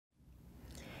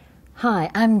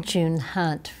Hi, I'm June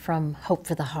Hunt from Hope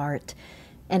for the Heart,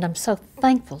 and I'm so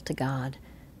thankful to God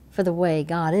for the way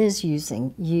God is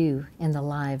using you in the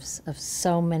lives of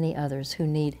so many others who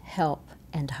need help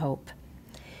and hope.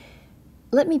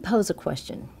 Let me pose a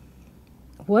question.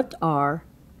 What are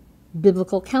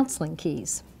biblical counseling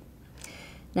keys?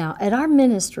 Now, at our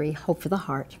ministry, Hope for the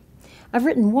Heart, I've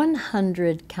written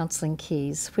 100 counseling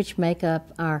keys which make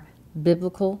up our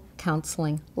biblical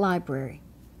counseling library.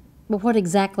 But what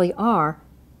exactly are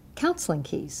counseling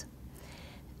keys?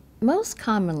 Most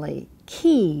commonly,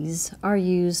 keys are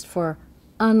used for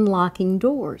unlocking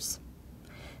doors.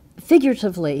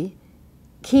 Figuratively,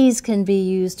 keys can be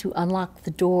used to unlock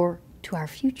the door to our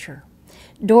future,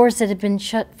 doors that have been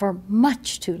shut for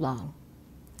much too long.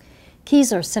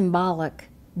 Keys are symbolic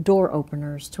door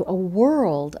openers to a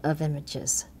world of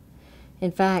images.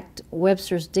 In fact,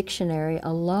 Webster's dictionary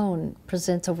alone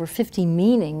presents over 50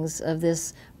 meanings of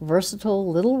this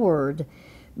versatile little word.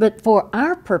 But for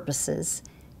our purposes,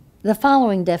 the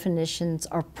following definitions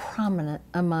are prominent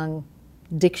among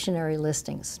dictionary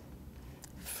listings.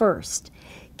 First,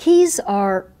 keys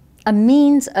are a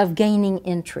means of gaining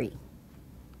entry.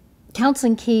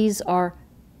 Counseling keys are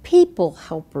people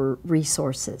helper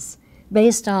resources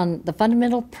based on the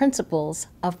fundamental principles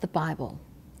of the Bible.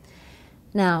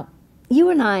 Now, you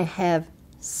and I have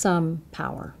some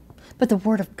power, but the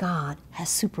Word of God has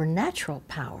supernatural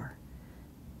power.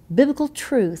 Biblical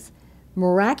truth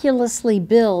miraculously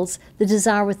builds the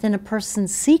desire within a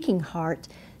person's seeking heart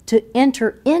to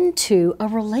enter into a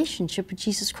relationship with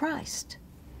Jesus Christ.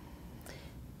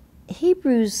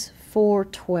 Hebrews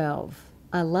 4:12.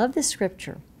 I love this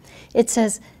scripture. It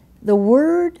says, "The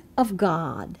Word of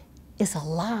God is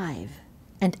alive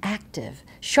and active,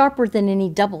 sharper than any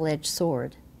double-edged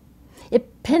sword.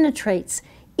 It penetrates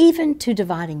even to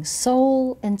dividing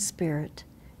soul and spirit,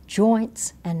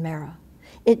 joints and marrow.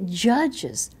 It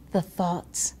judges the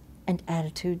thoughts and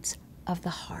attitudes of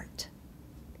the heart."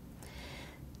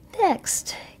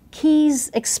 Next, keys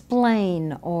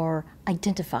explain or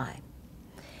identify.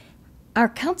 Our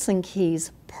counseling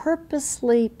keys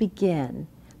purposely begin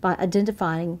by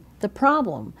identifying the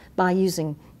problem by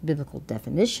using biblical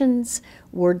definitions,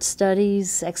 word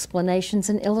studies, explanations,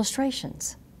 and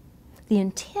illustrations. The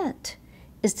intent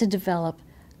is to develop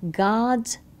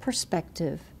God's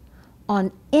perspective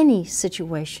on any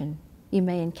situation you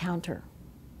may encounter.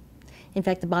 In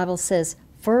fact, the Bible says,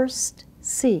 "First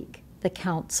seek the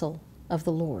counsel of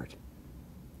the Lord."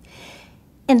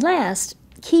 And last,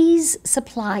 keys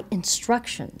supply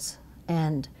instructions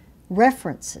and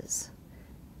references.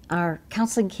 Our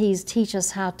counseling keys teach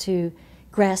us how to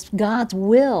grasp God's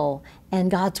will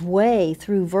and God's way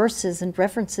through verses and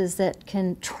references that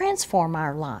can transform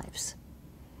our lives.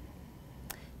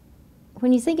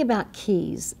 When you think about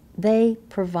keys, they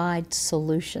provide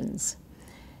solutions.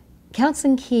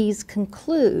 Counseling keys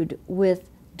conclude with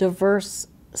diverse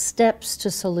steps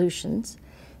to solutions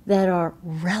that are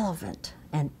relevant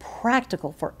and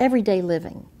practical for everyday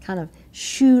living, kind of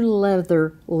shoe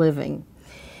leather living.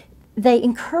 They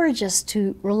encourage us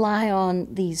to rely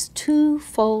on these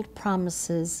twofold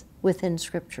promises within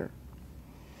Scripture.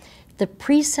 The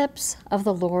precepts of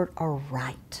the Lord are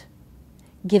right,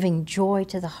 giving joy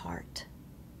to the heart.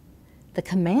 The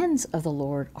commands of the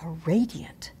Lord are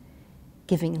radiant,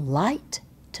 giving light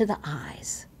to the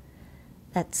eyes.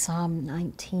 That's Psalm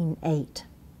 19:8.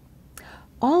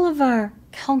 All of our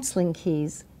counseling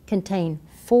keys contain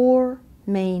 4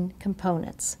 main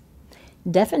components: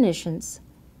 definitions,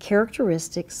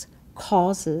 characteristics,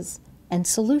 causes, and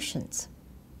solutions.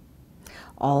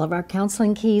 All of our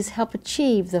counseling keys help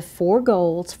achieve the 4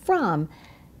 goals from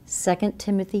 2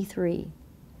 Timothy 3.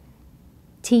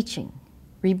 Teaching,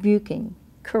 rebuking,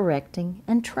 correcting,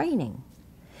 and training.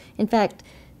 In fact,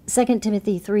 2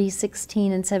 Timothy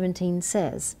 3:16 and 17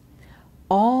 says,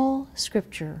 "All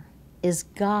Scripture is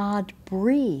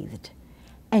God-breathed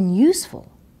and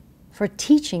useful for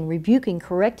teaching, rebuking,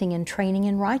 correcting, and training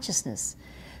in righteousness,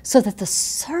 so that the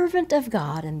servant of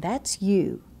God," and that's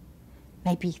you,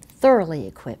 "may be thoroughly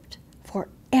equipped for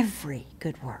every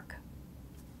good work."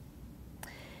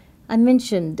 I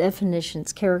mentioned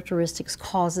definitions, characteristics,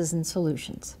 causes, and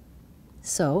solutions.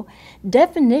 So,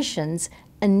 definitions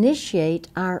initiate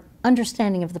our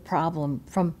understanding of the problem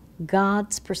from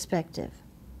God's perspective.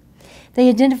 They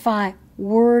identify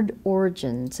word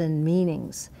origins and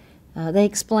meanings. They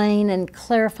explain and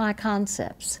clarify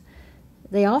concepts.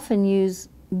 They often use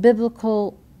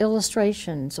biblical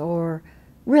illustrations or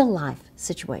real-life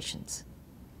situations.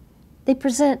 They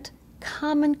present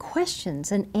common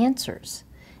questions and answers,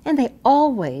 and they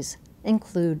always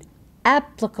include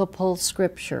applicable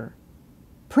Scripture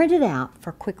printed out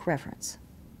for quick reference.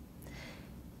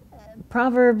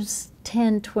 Proverbs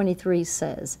 10:23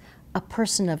 says, "A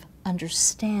person of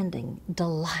understanding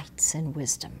delights in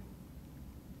wisdom."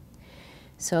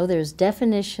 So there's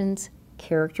definitions,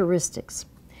 characteristics.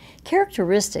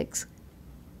 Characteristics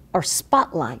are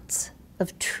spotlights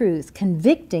of truth,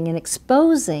 convicting and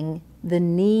exposing the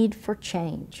need for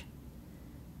change.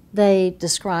 They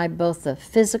describe both the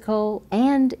physical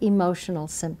and emotional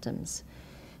symptoms.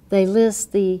 They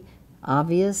list the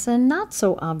obvious and not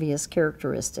so obvious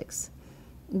characteristics.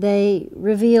 They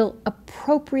reveal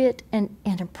appropriate and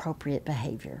inappropriate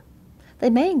behavior. They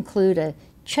may include a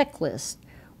checklist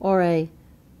or a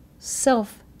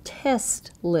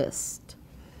self-test list.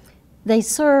 They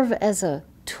serve as a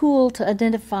tool to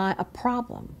identify a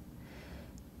problem.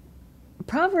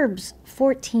 Proverbs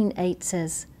 14:8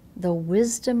 says, "The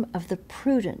wisdom of the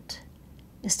prudent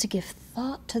is to give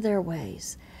thought to their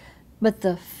ways, but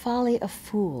the folly of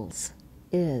fools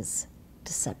is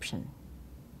deception."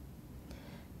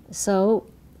 So,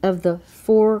 of the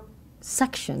 4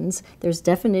 sections, there's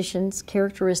definitions,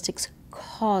 characteristics,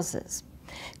 causes.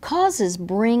 Causes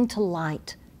bring to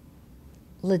light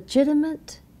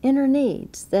legitimate inner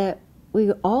needs that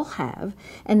we all have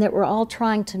and that we're all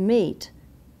trying to meet,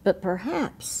 but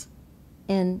perhaps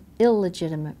in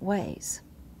illegitimate ways.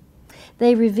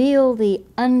 They reveal the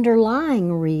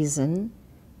underlying reason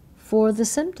for the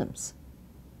symptoms.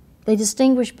 They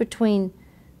distinguish between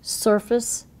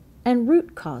surface and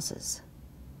root causes.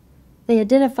 They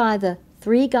identify the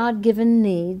 3 God-given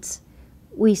needs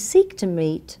we seek to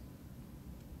meet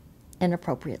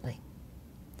inappropriately.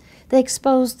 They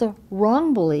expose the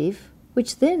wrong belief,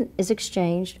 which then is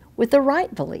exchanged with the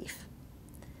right belief.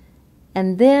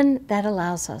 And then that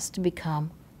allows us to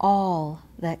become all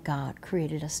that God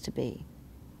created us to be.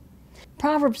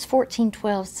 Proverbs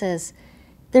 14:12 says,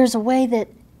 "There's a way that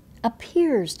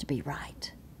appears to be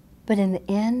right, but in the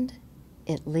end,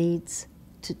 it leads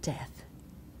to death."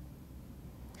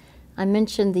 I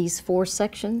mentioned these 4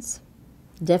 sections: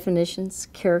 definitions,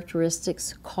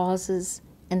 characteristics, causes,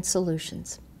 and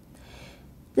solutions.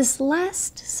 This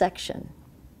last section,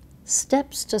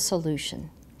 steps to solution,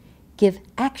 give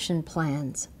action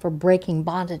plans for breaking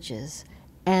bondages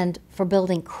and for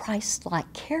building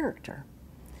Christ-like character.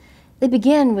 They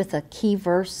begin with a key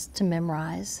verse to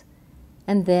memorize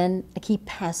and then a key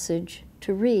passage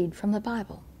to read from the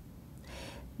Bible.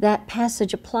 That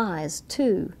passage applies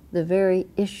to the very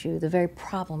issue, the very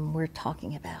problem we're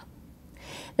talking about.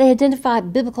 They identify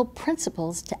biblical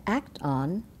principles to act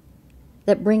on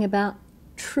that bring about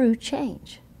true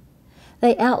change.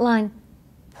 They outline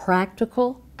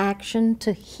practical action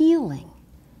to healing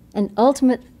and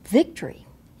ultimate victory.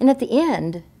 And at the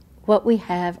end, what we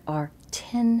have are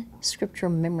 10 scripture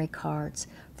memory cards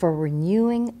for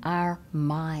renewing our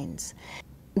minds.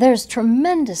 There's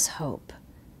tremendous hope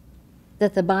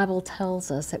that the Bible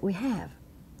tells us that we have.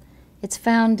 It's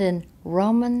found in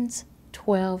Romans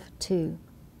 12:2.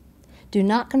 "Do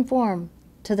not conform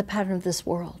to the pattern of this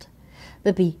world,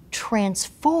 but be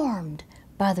transformed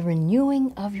by the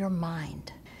renewing of your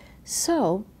mind."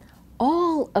 So,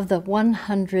 all of the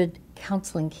 100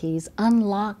 counseling keys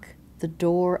unlock the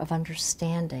door of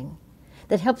understanding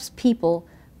that helps people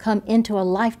come into a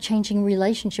life-changing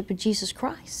relationship with Jesus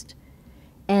Christ.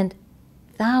 And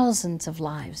thousands of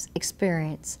lives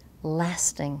experience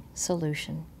lasting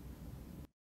solution.